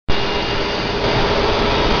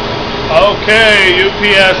Okay,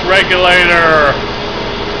 UPS regulator.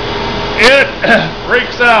 It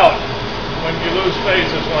freaks out when you lose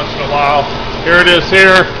phases once in a while. Here it is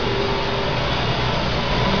here.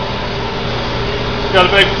 Got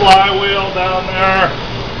a big flywheel down there.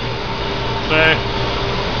 See?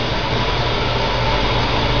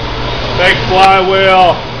 Big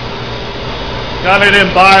flywheel. Got it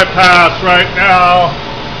in bypass right now.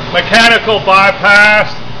 Mechanical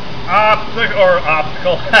bypass.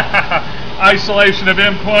 Optical. Isolation of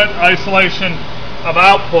input, isolation of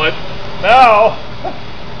output. Now,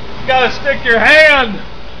 you gotta stick your hand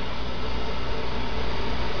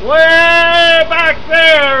way back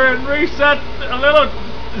there and reset a little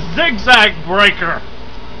zigzag breaker.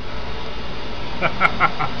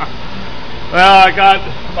 Well, I got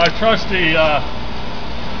my trusty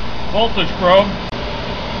voltage probe.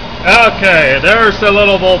 Okay, there's the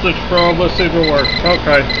little voltage probe. Let's see if it works.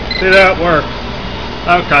 Okay, see that works.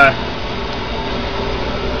 Okay.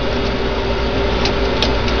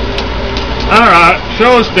 Alright,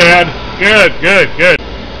 show's dead. Good, good, good.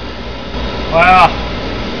 Well,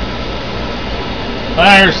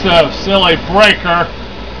 there's the silly breaker,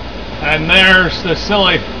 and there's the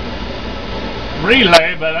silly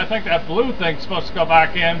relay, but I think that blue thing's supposed to go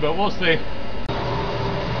back in, but we'll see.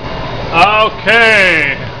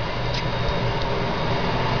 Okay.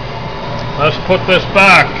 Let's put this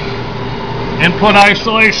back. Input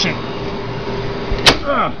isolation.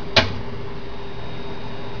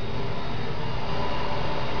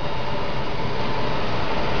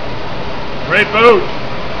 Reboot.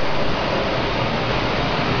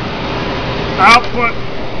 Output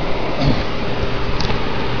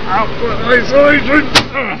isolation.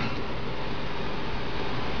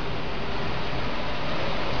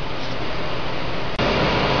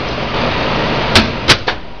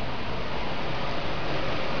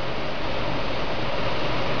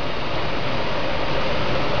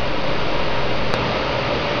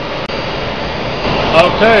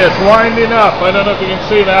 Okay, it's winding up. I don't know if you can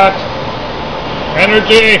see that.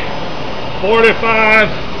 Energy 45.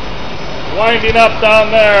 Winding up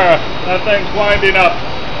down there. That thing's winding up.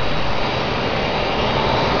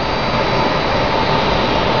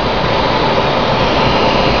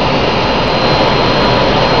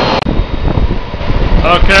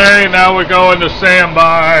 Okay, now we go into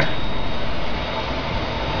standby.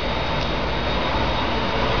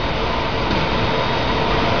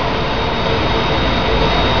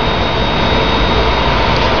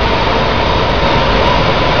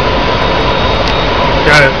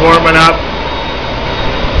 Okay, it's warming up.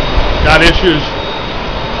 Got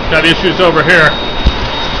issues over here.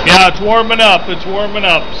 Yeah, it's warming up,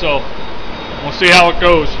 so we'll see how it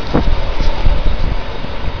goes.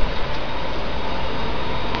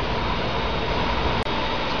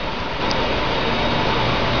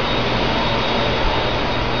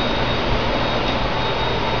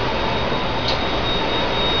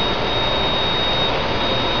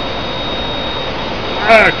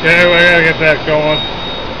 Okay, we gotta get that going.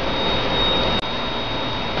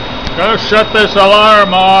 Go shut this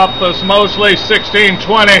alarm off. It's mostly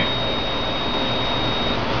 1620.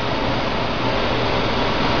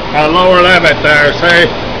 Got a lower limit there, see?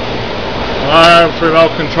 Alarms,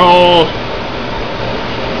 remote control.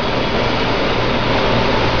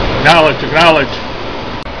 Acknowledge.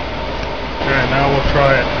 Okay, now we'll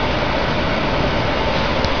try it.